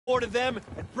To them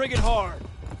and bring it hard.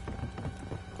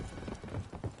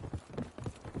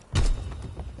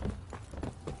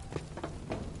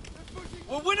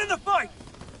 We're winning the fight.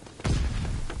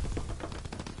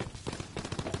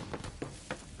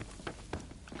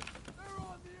 They're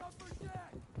on the upper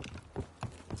deck.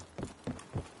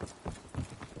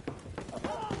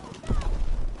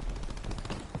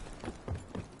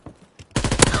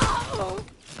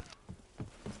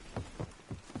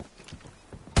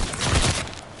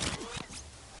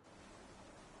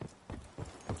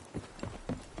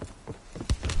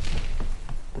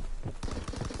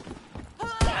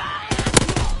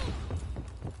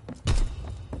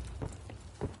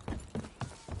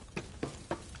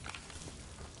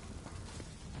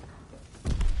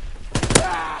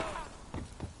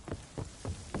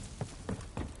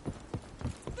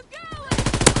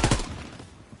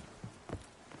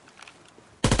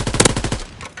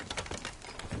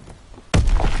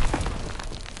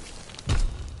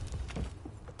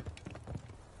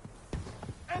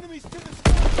 Enemies to the side!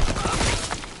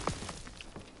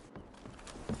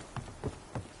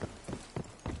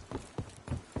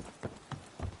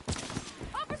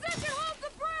 Opposition, hold the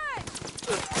bridge!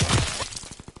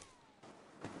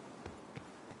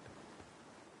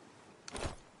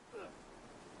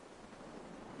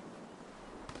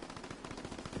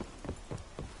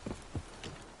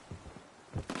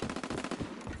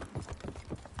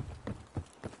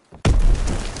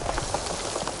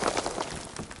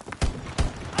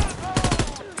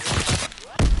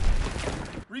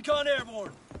 Recon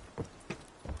airborne.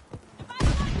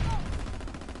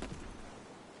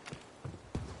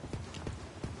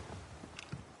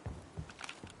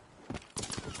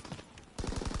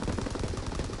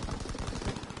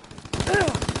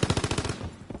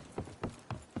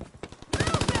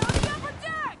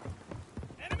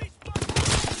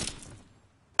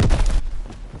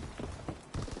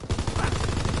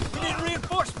 We need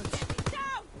reinforcements.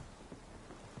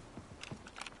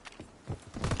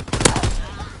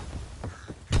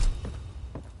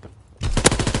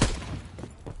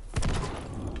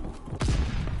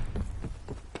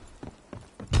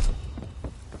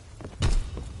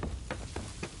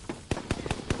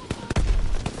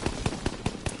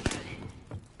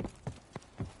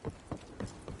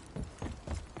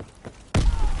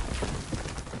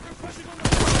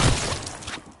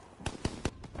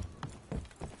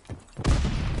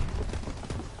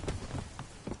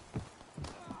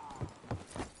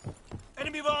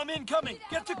 Enemy bomb incoming!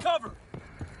 Get to cover!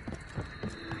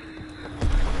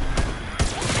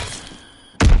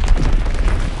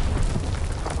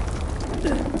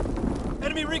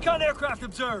 Enemy recon aircraft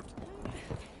observed!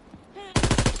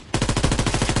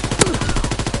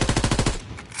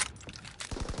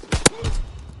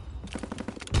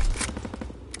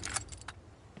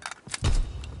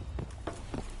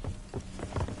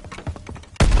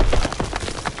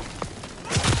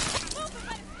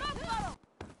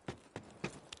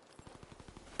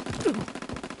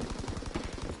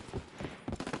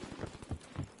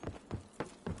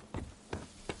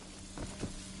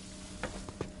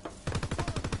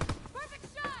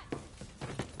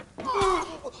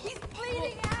 He's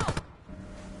bleeding out!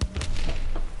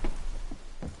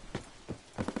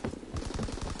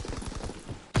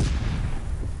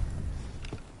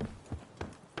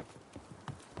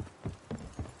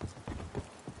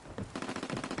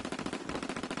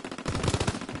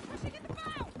 Pushing in the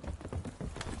bow!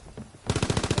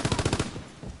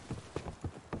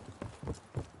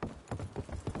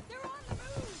 They're on the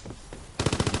move!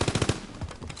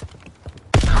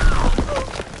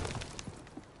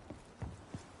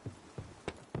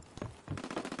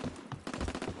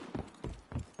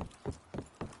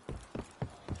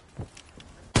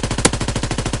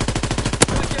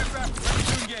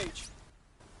 Engage.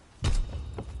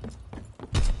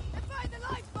 And find the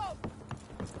lifeboat!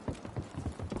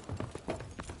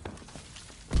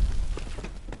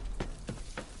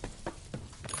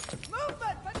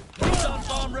 Movement! Recon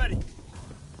bomb ready.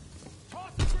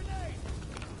 Toss a grenade!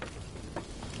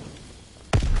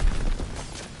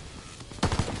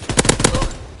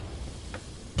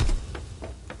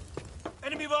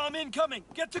 Enemy bomb incoming!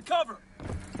 Get to cover!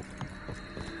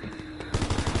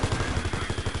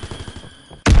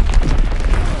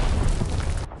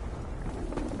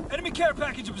 Enemy care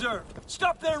package observed!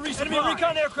 Stop there, resupply! Enemy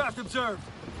recon aircraft observed!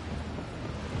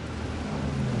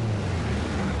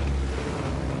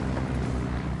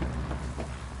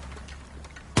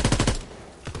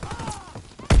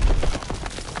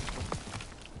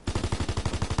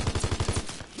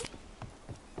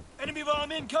 Enemy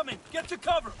bomb incoming! Get to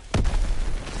cover!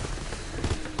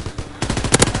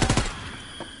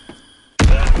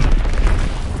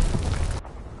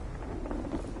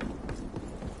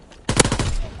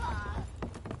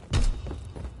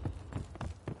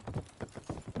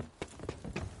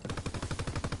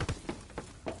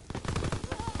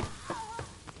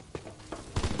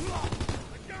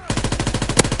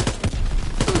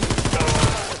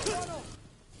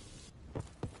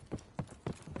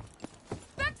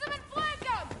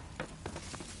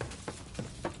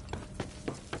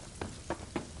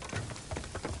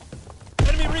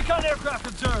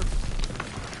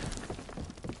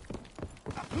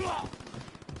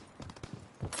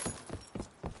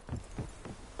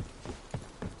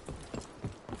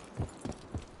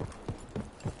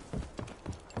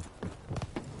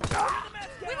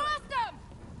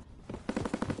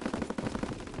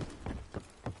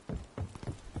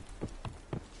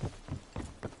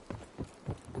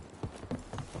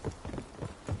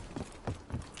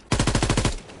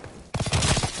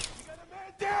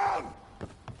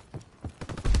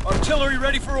 Artillery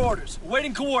ready for orders.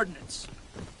 Awaiting coordinates.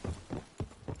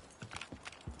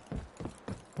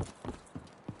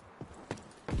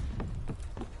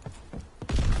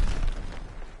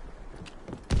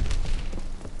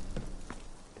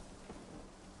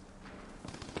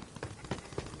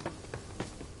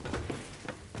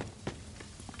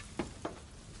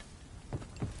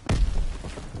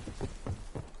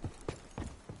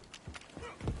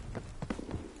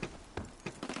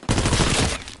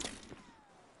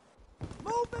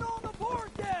 Movement on the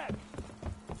port deck!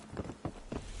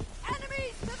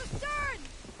 Enemies to the stern!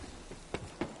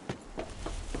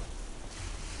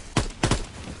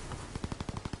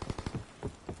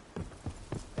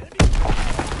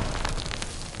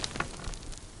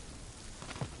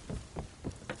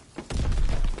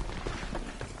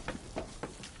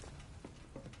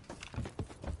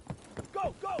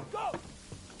 Go, go, go!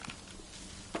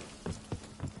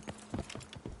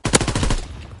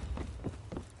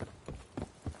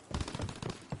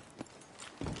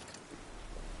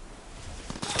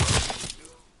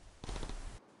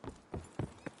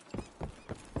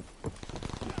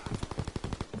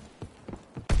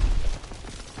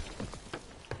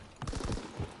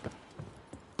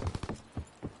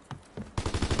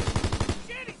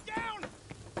 Shit, he's down!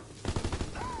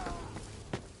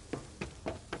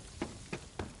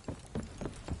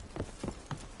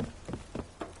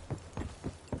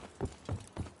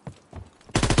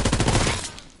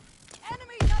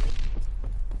 Enemies on the...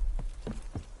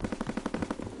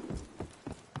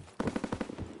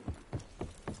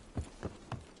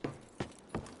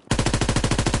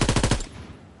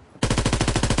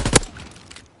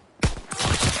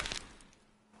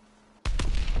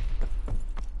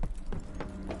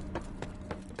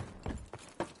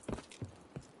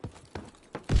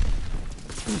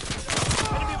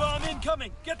 Enemy bomb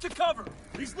incoming! Get to cover!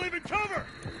 He's leaving cover!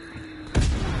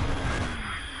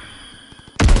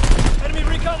 Enemy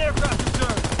recon aircraft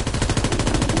observed!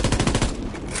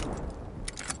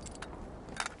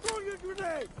 Throw your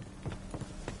grenade!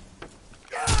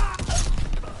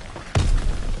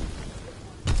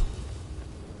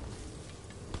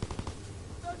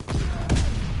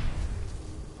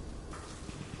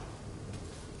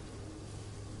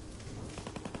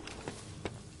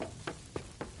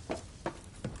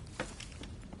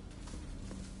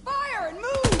 Fire and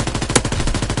move!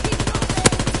 Keep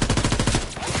moving!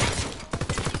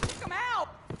 Come out!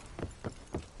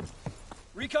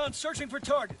 Recon searching for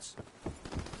targets.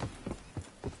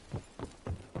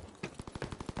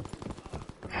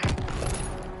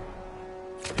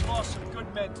 We lost some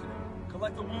good men today.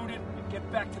 Collect the wounded and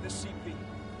get back to the CP.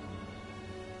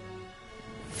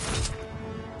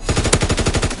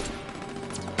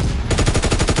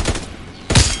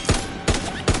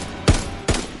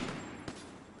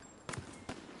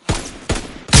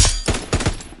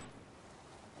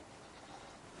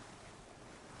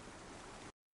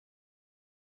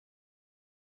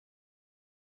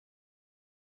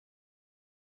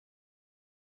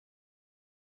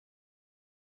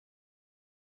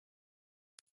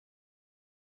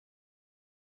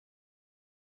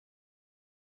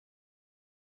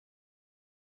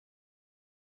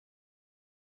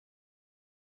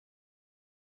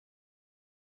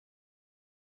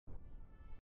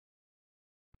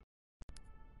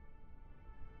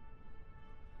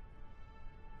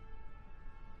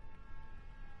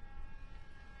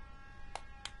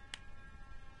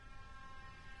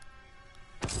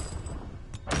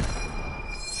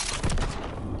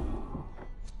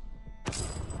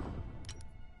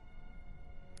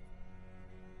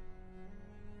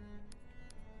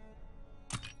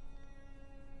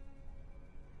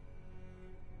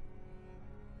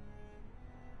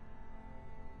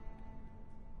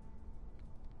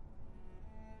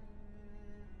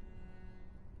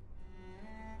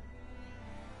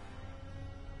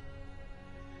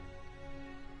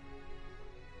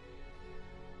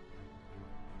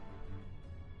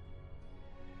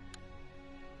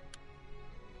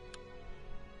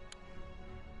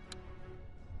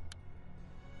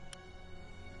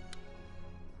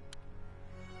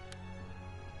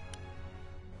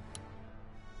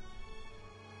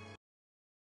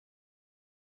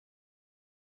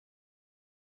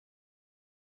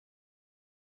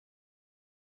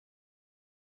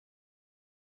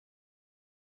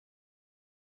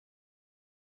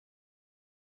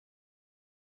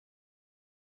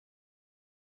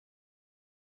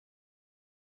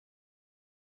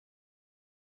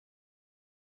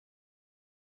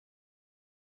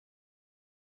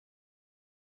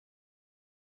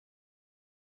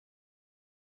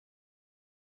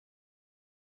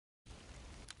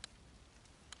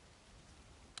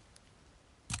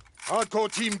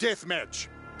 Hardcore team deathmatch.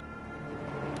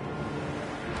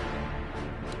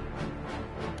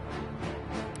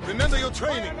 Remember your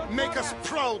training. Make us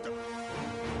proud.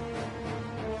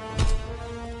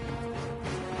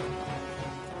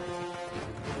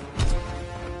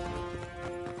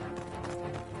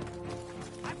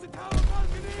 At the tower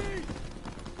balcony!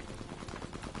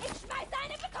 Ich schmeiße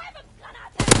eine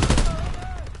Betäubungsgranate!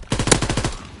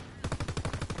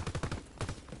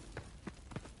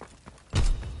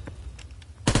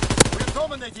 We're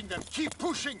dominating them. Keep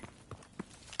pushing.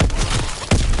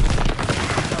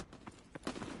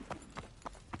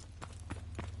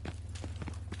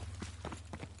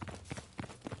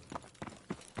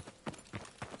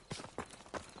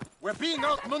 We're being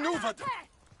outmaneuvered.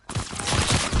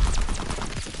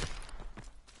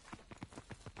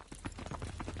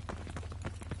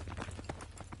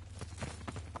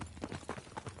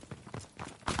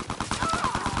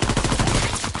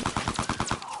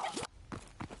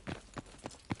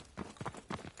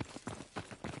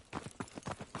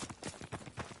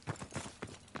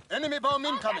 Enemy bomb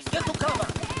incoming. Get to cover.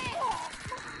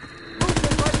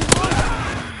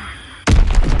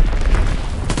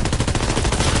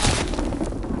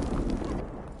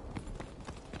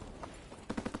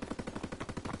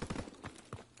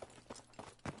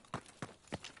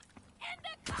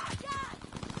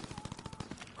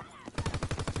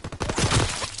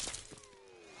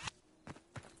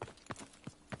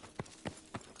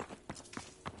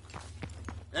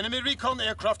 Enemy recon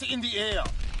aircraft in the air.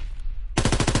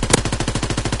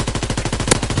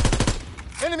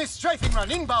 Enemy strafing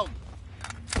run inbound.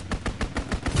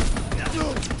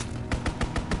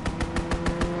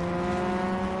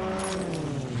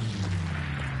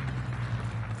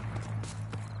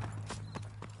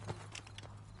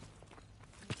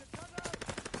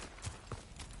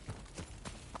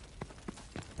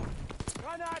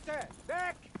 Granate!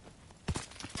 Weg!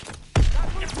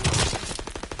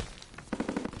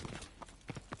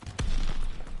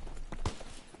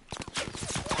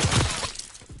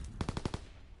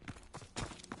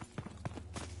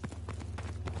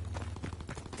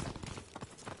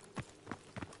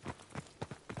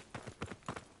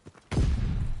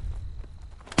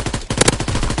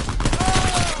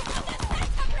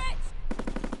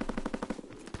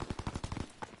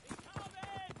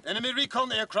 Enemy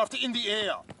recon aircraft in the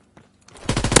air.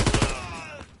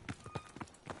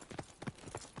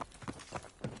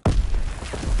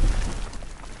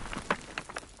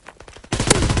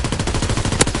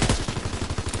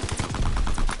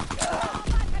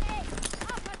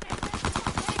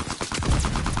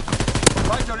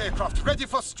 Fighter aircraft ready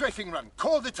for strafing run.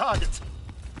 Call the target.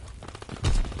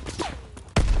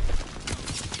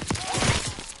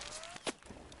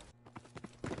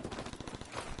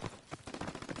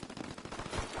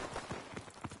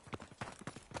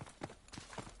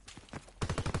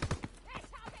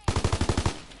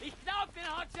 Ich glaub, den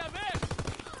hat's erwischt!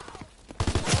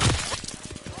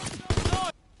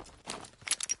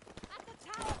 At the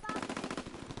tower balcony!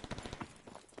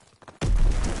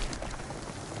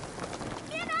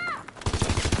 Mir nach!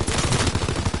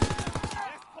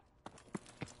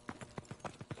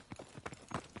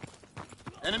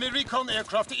 Enemy recon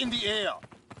aircraft in the air.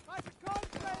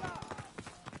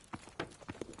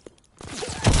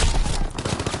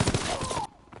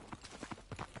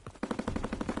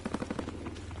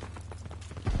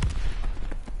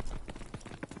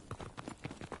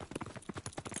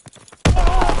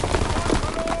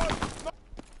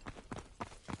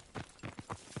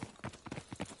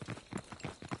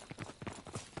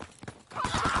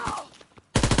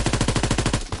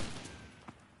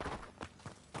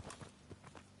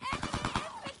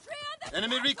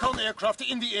 Enemy recon aircraft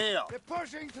in the air. They're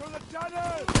pushing through the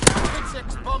tunnel!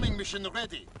 6X bombing mission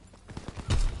ready.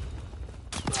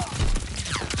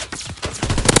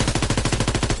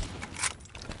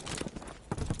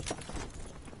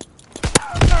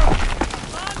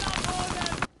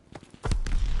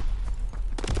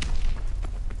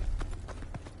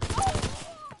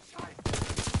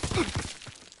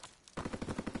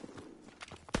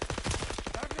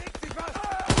 Da bewegt sich was!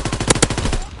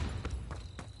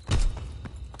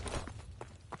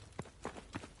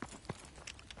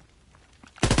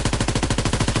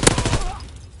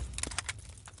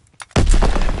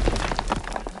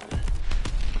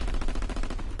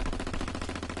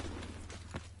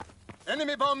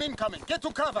 Enemy bomb incoming. Get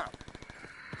to cover.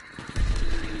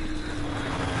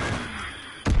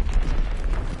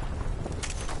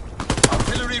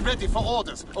 Artillery ready for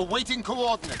orders. Awaiting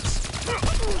coordinates.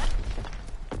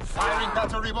 Firing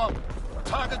battery bomb.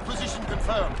 Target position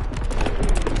confirmed.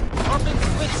 Dropping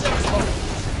quick sex bomb.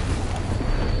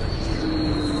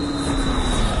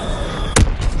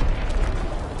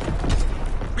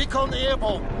 Recon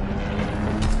airborne.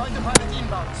 Fighter pilot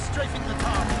inbound. Strafing the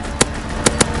target.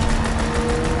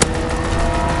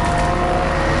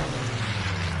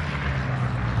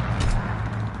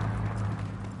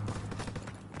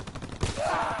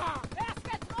 Wer ist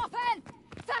getroffen?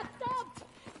 Verdammt!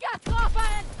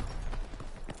 Getroffen!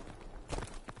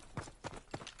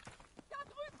 Da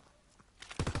drüben!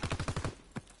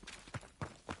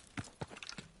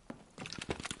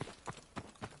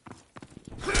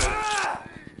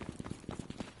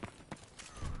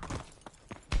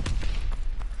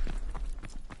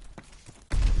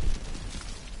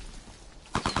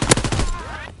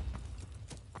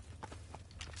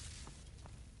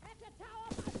 At the tower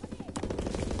balcony!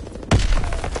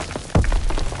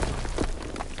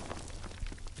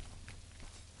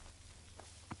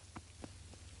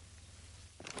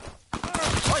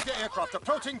 Fighter aircraft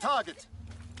approaching target.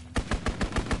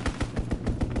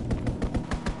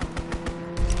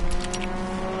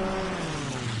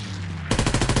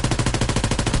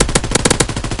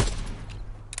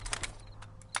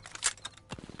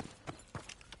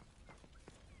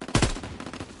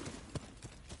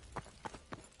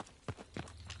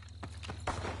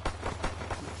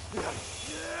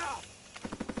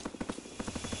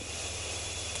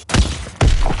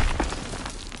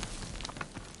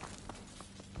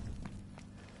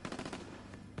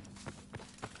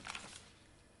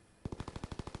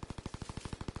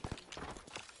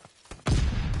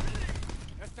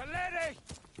 Ist erledigt!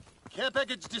 Care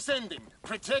package descending.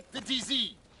 Protect the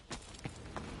DZ.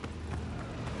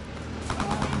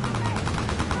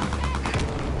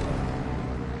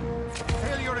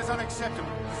 Failure is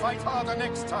unacceptable. Fight harder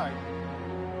next time.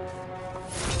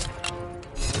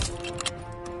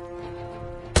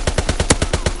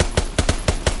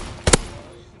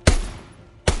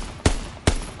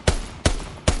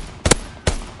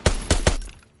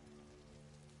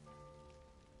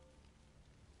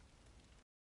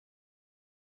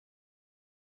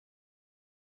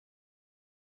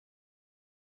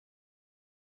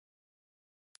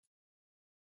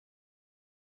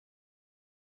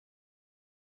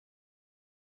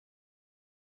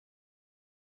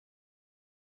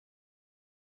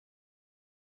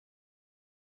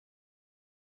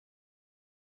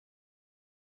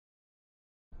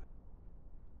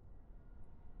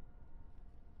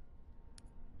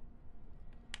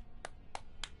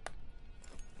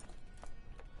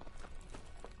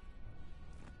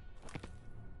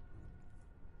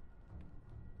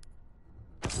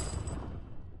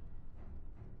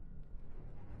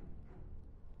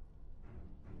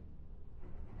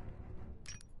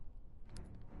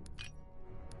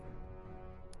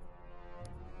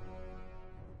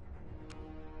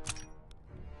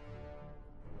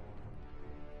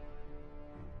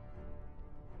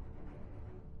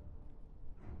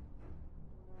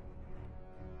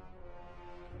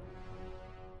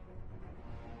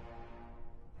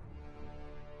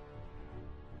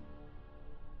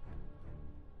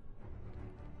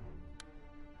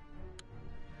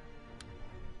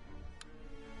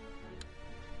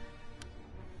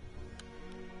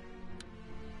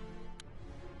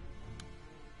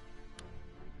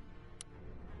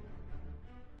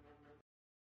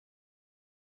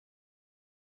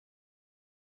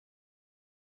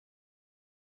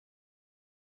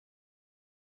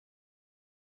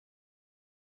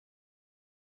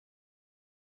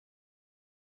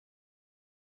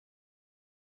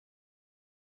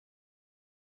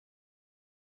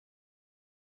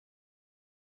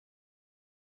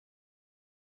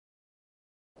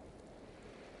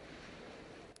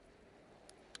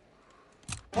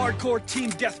 Hardcore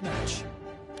team deathmatch.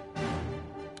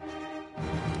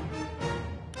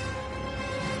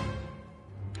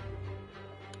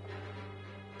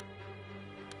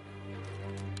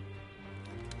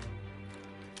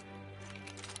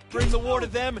 Bring the war to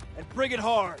them and bring it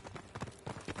hard.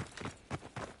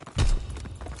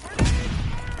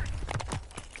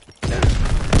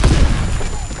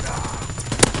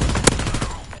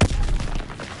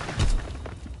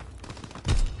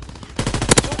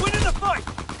 We're winning the fight!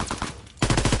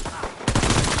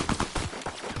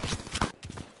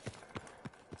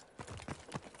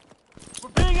 We're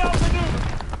being outmaneuvered!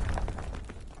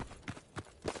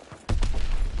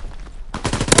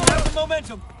 We have the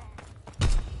momentum!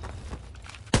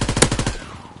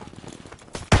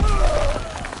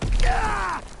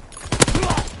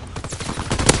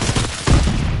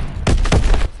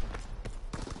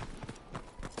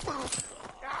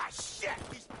 Ah, shit!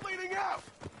 He's bleeding out!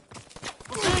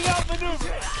 We're being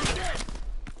outmaneuvered!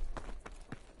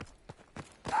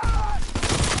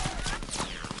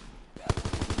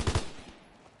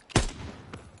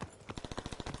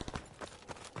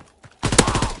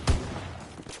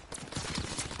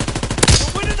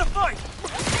 We're winning the fight!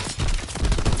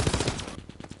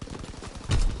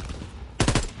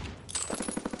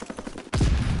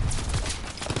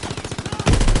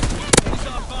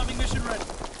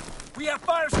 We have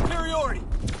fire superiority.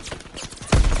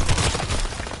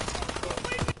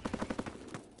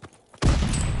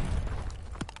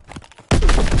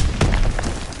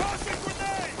 Tossing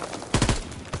grenade!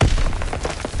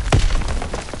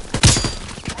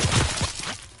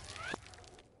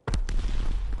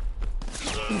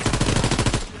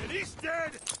 He's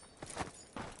dead!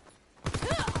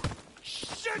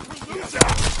 Shit, we're losing!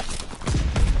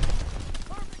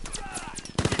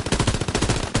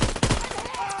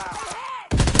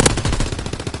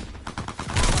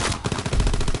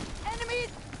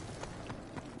 Enemies!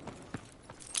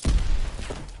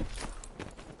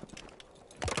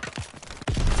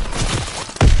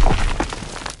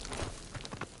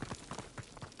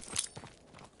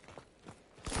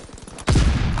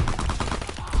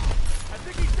 I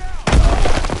think he's down!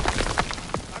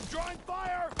 I'm drawing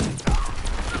fire!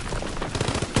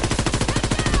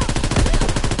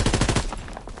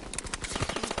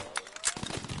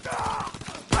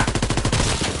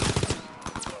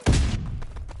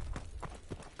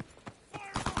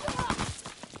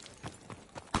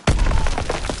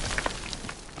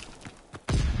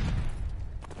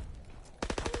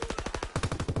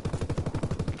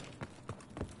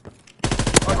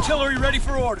 Artillery ready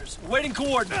for orders. Waiting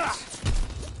coordinates.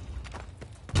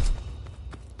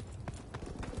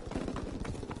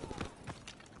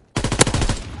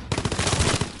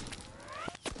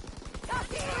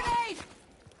 Tossing grenade!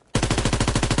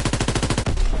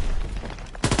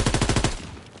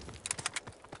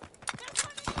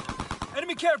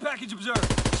 Enemy care package observed.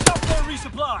 Stop there,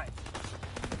 resupply.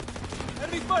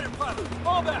 Enemy fighter pilot.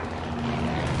 Fall back.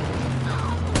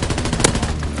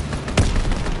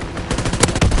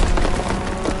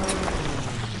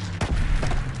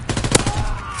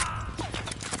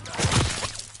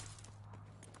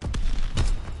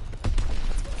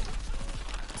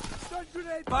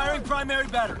 Firing primary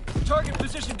battery. Target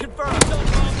position confirmed.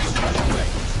 Telecom mission underway.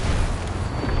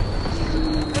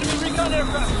 Enemy recon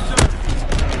aircraft observed.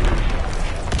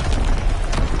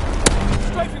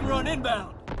 Strafing run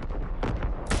inbound.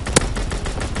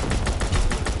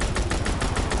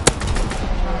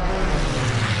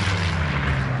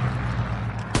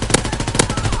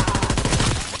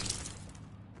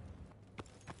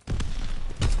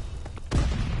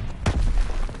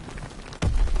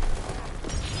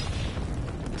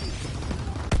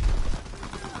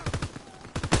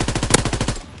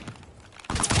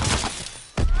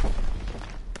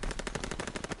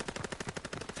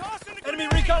 Enemy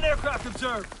recon aircraft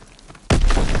observed.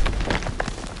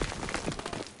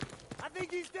 I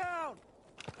think he's down.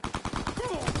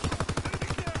 Stun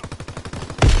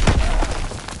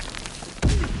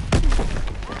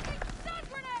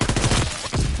grenade!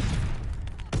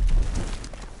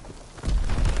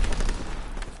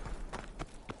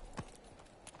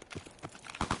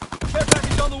 Care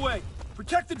package on the way.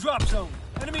 Protect the drop zone.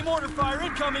 Enemy mortar fire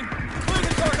incoming. Clear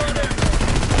the target on air.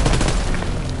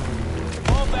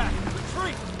 Fall back.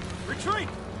 Retreat. Retreat.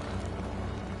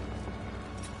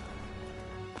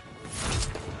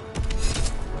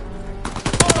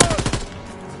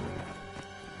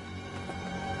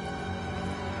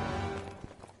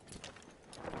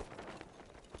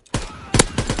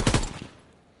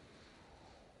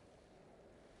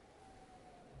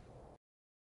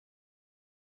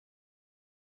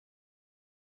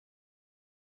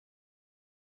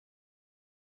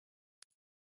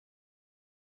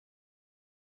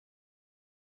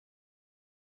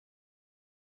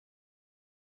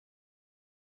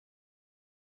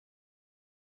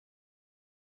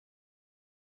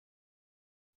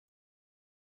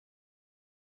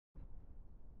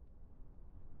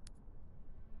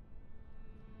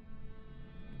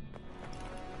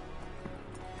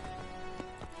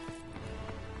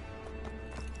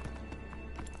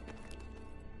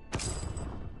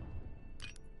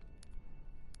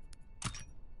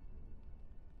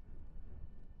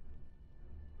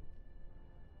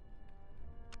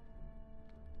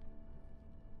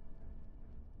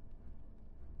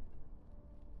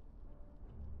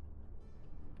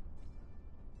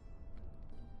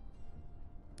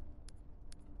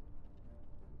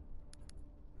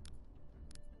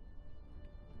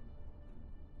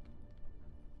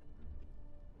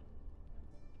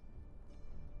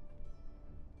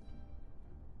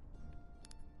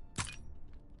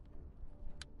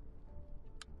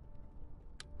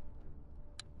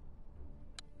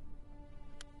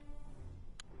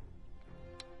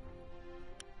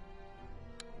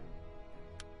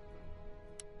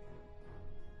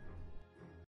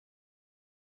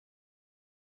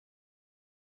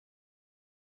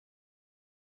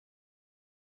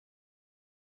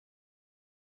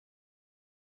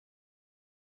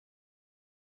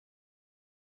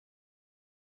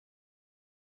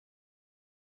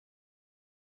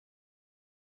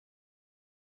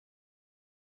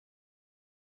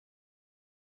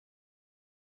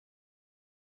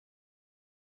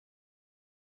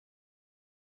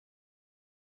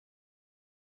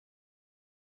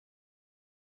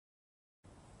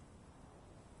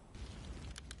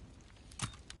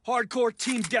 Hardcore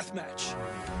team deathmatch.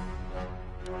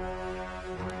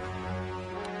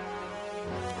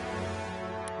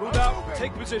 Move out,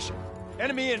 take position.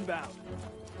 Enemy inbound.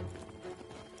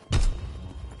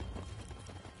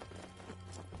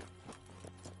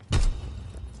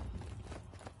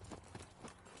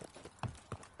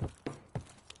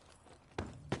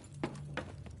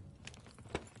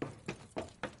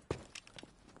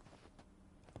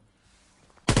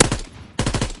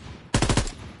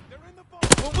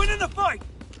 We're winning the fight!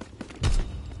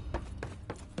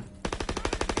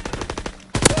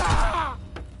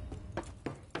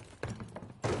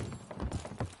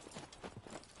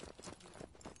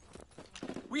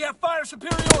 We have fire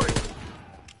superiority!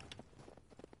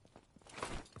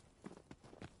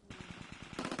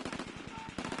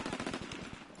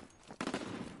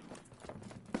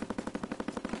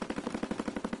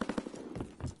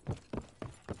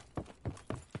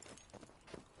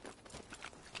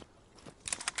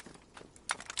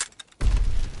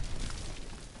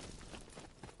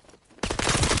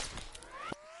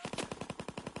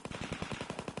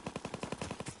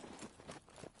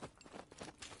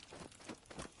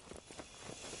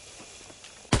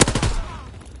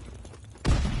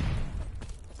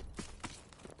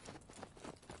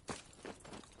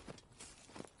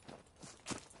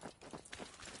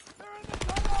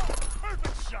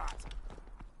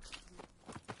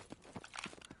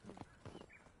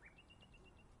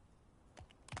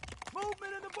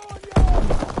 Movement in the barnyard!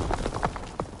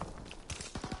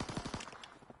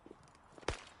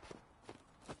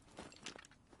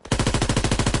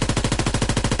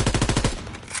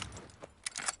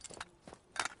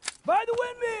 By the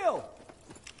windmill!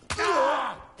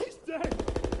 Ah! He's dead!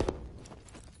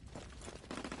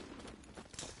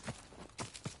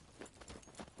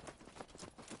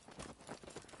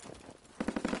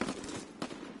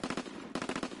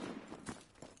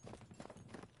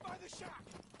 By the shack!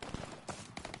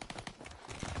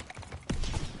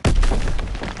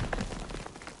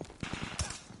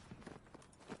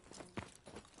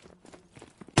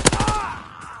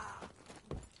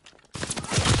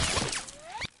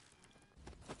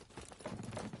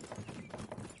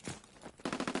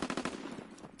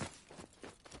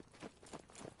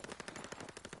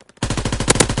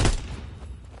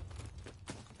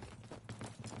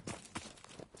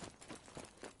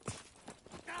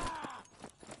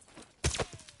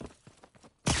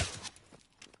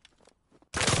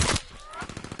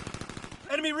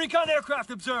 Enemy recon aircraft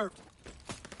observed.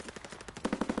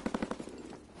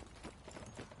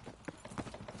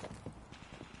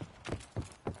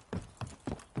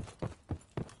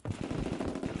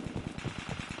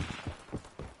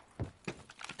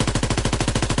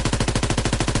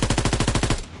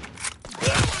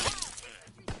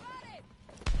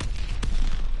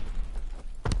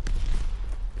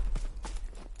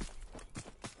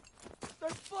 They're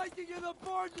flanking in the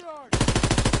barnyard!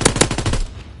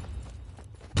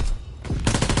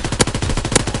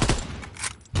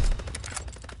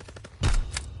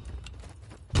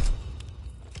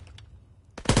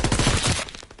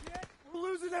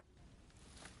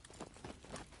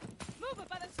 Move it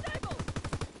by the stables!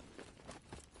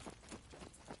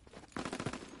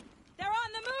 They're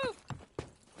on the move!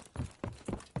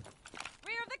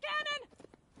 Rear of the cannon!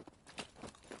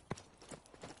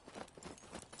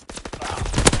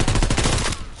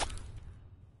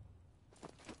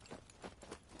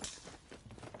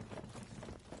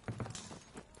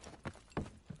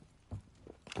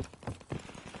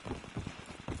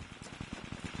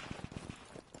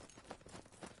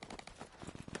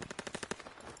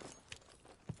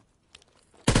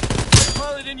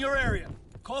 Pilot in your area.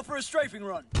 Call for a strafing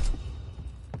run.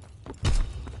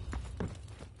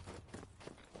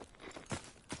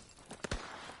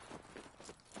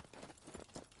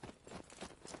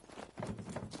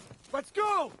 Let's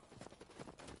go!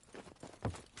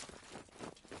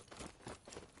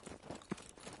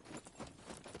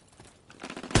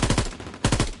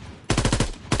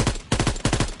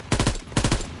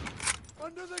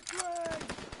 Under the crane!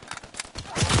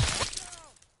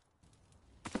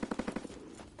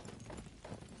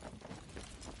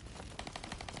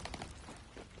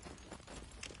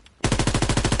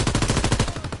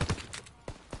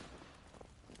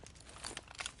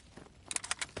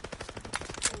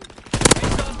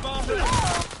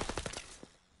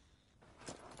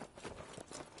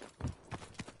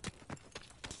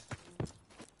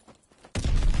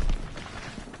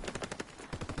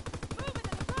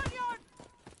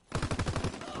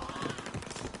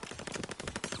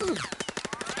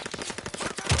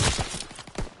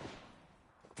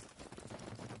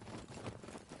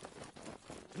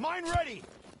 Mine ready!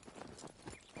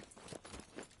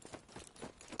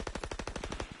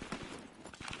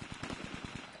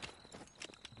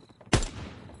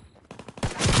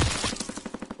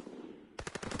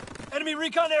 Enemy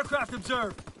recon aircraft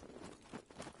observed.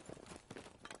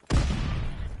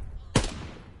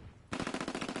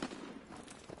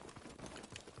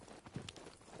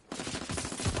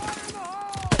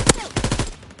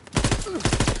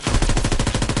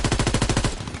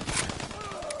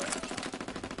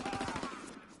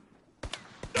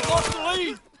 Lost the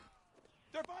lead.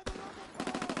 They're by the local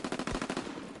pole!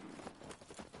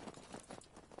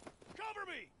 Cover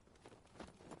me!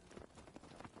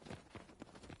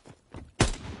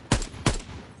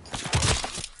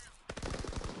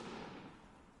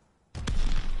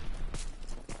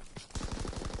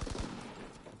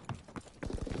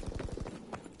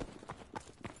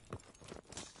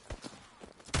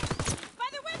 By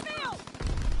the windmill!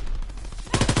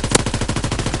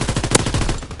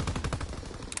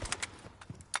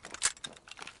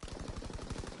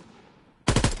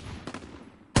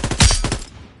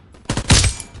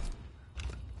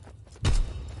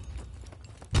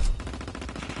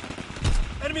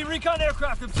 Enemy recon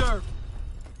aircraft observed.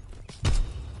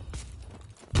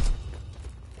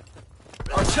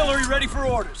 Artillery ready for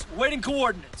orders. Awaiting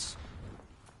coordinates.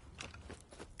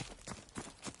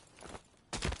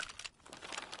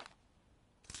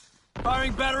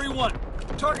 Firing battery 1.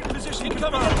 Target position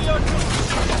incoming enemy artillery.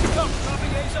 Get to cover.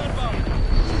 Dropping A's on bomb.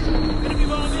 Enemy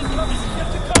bomb incoming.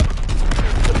 Get to cover.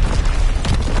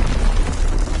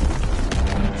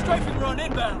 Strafing run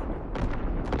inbound.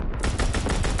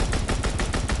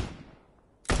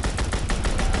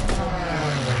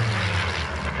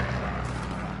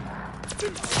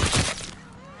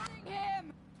 Him!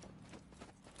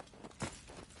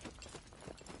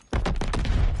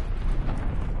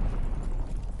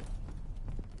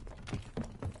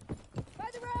 By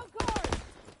the rail car!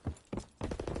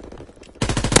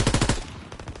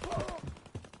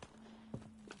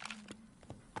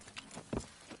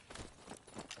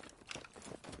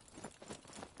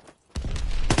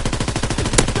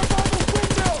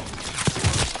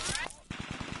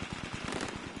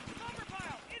 Lumber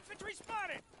pile! Infantry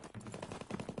spotted!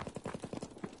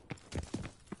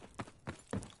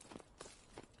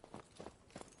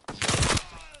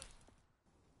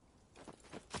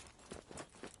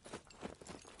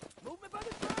 Movement by the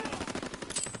trail!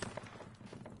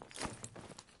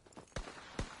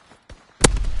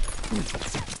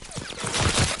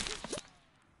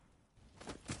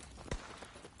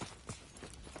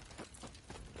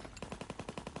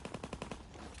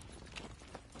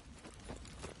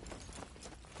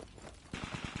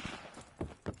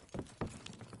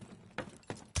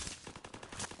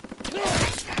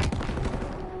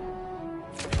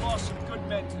 We lost some good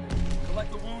men today.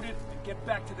 Collect the wounded and get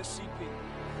back to the CP.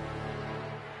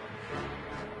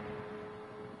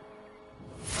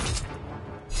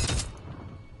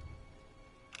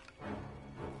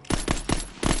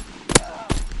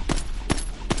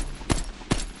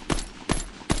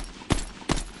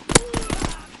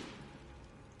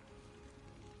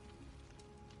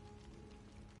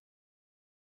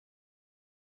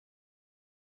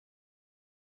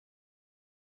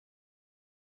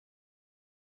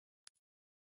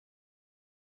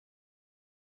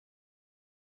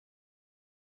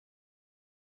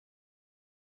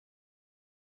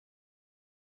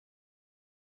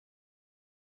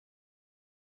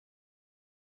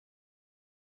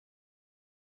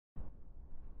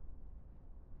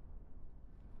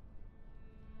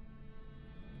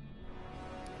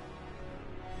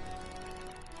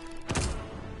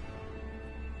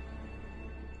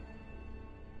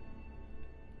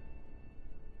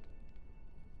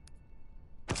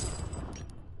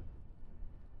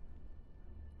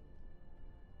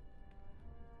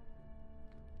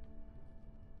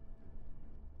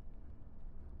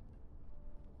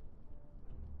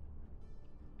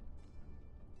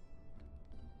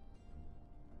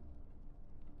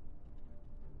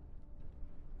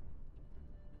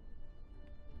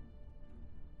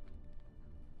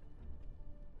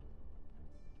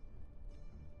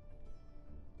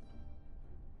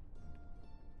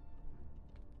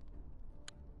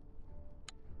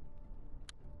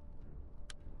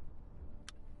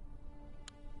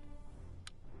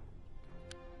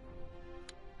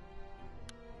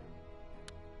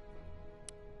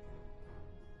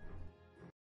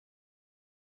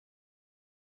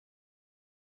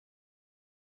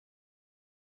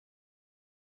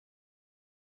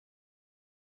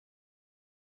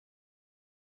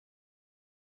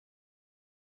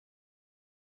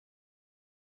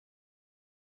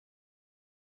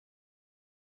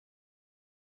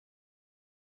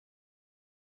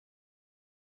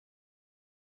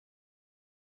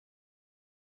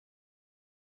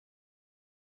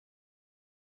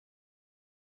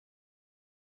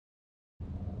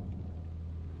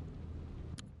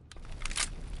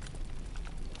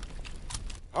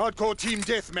 Hardcore team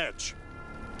deathmatch.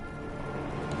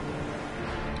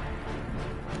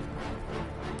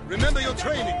 Remember your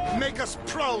training. Make us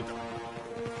proud.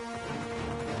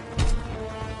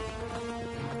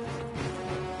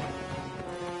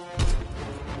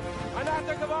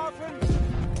 Granate geworfen!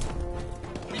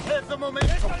 We have the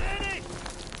momentum. Erledigt!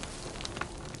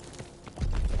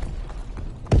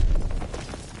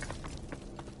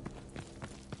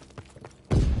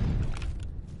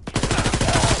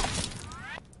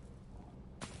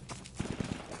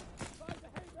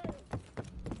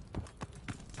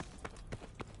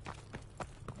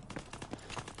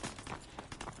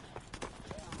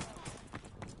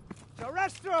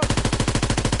 Arrest him!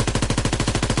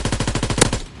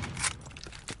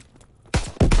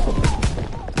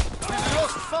 We've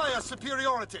lost fire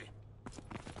superiority.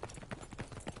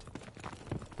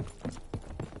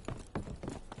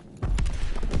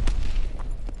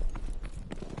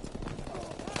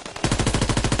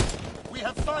 We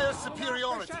have fire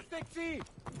superiority. Beschäftigt sie!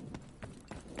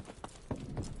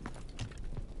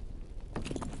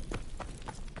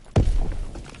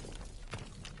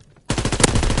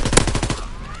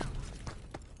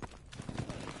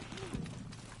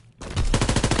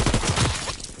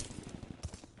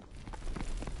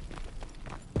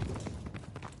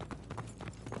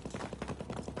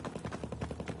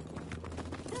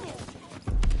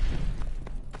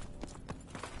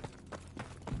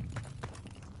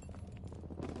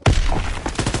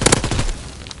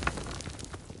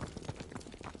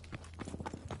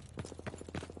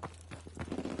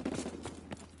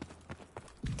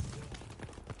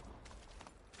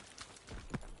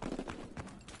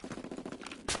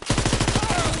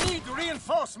 We need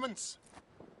reinforcements.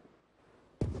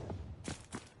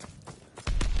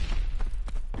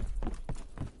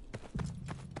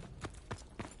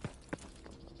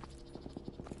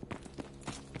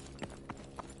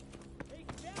 Ich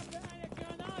werfe eine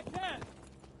Granate!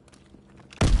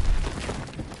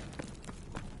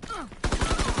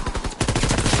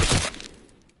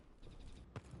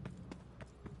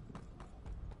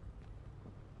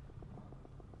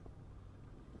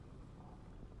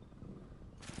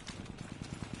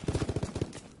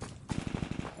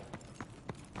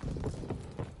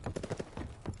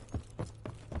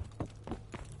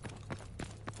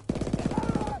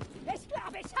 Ich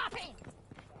glaube, ich hab ihn!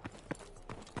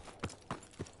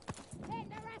 In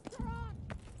the restaurant!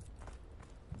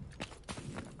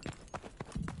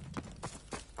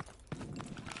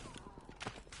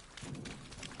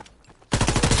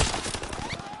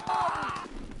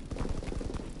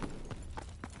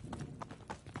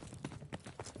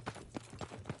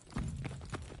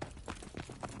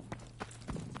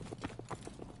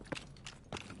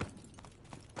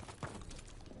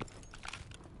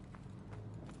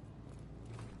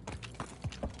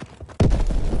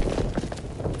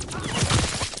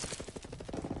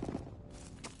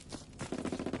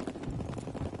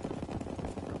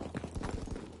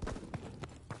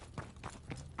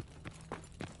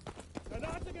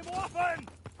 Granate geworfen!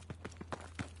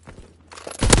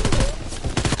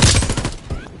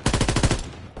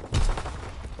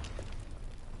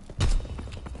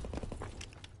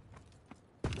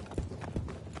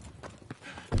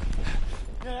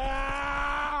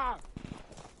 Ja!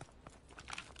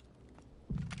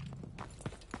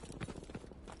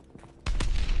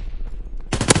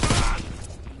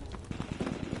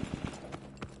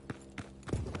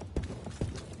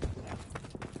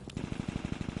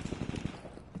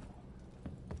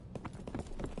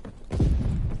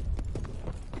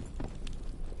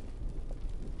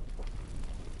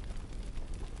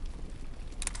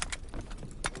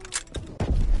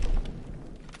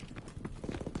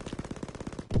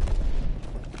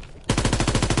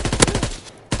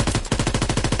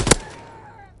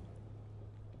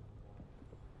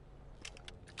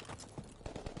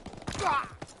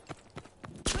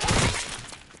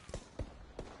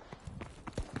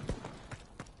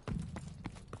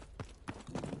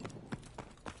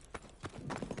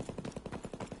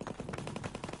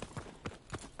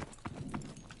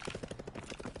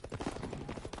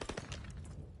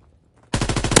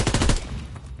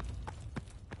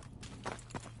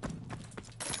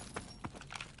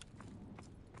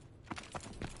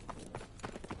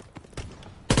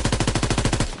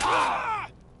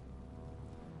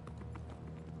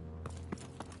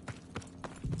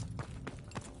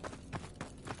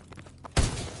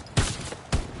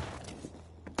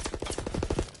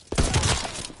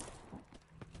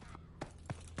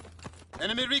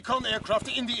 Enemy recon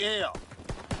aircraft in the air.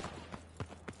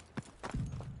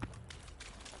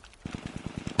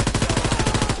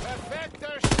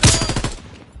 Perfekter Start.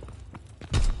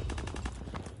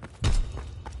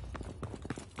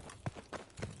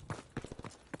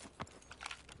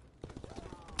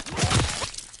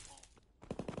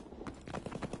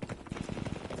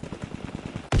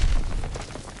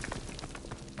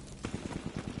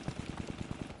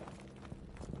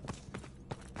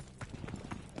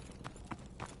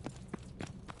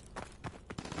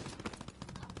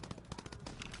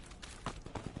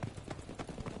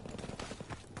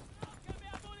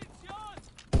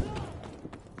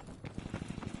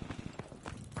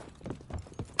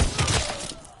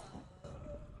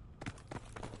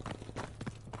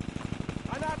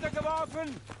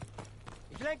 Waffen!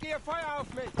 Ich lenke Ihr Feuer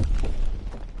auf mich!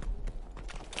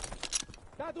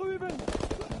 Da drüben!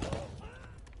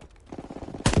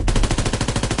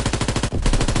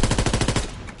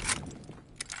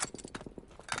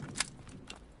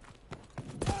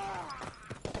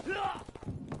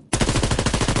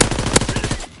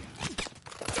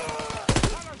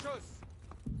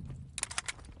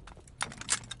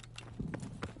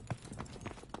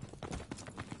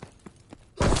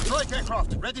 Strike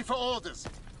aircraft, ready for orders.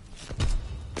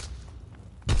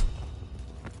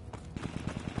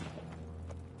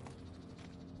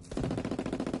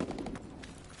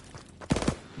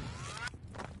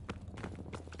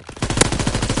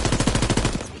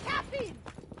 Ich hab ihn!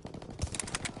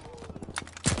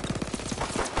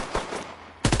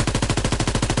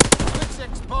 Quick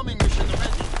 6 bombing mission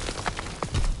ready.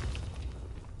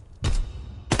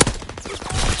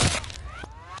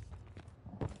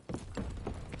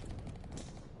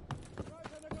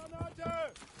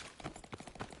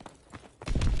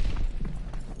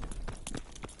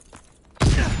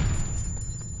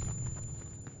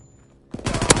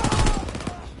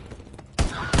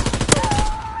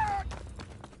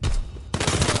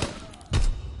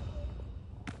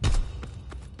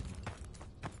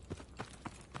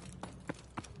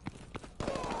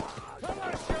 Eine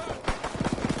Granate!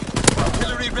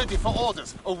 Artillery ready for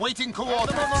orders, awaiting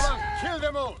coordinates. Kill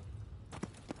them all.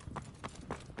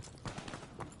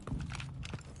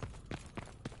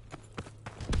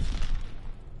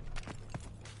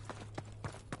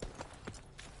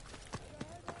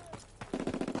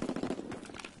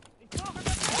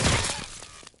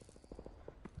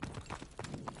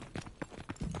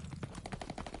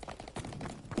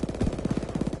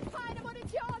 Keine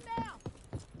Munition mehr!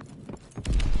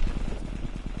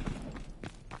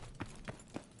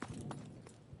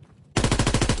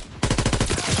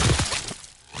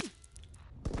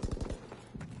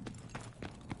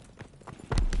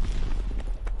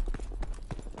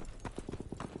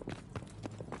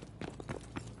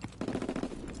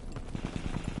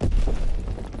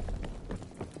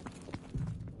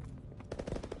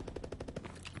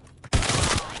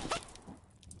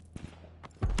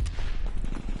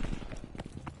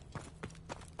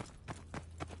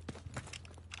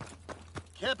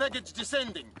 Care package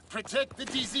descending. Protect the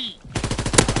DZ.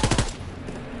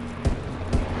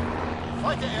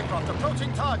 Fighter aircraft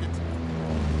approaching target.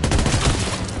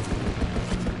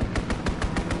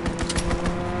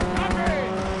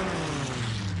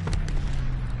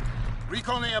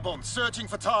 Recon airborne, searching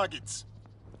for targets.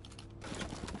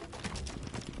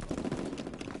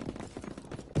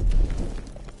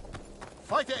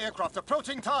 Fighter aircraft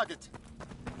approaching target.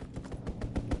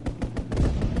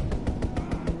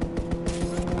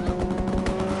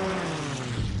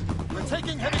 We're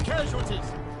taking heavy casualties.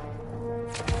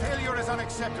 Failure is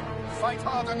unacceptable. Fight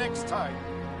harder next time.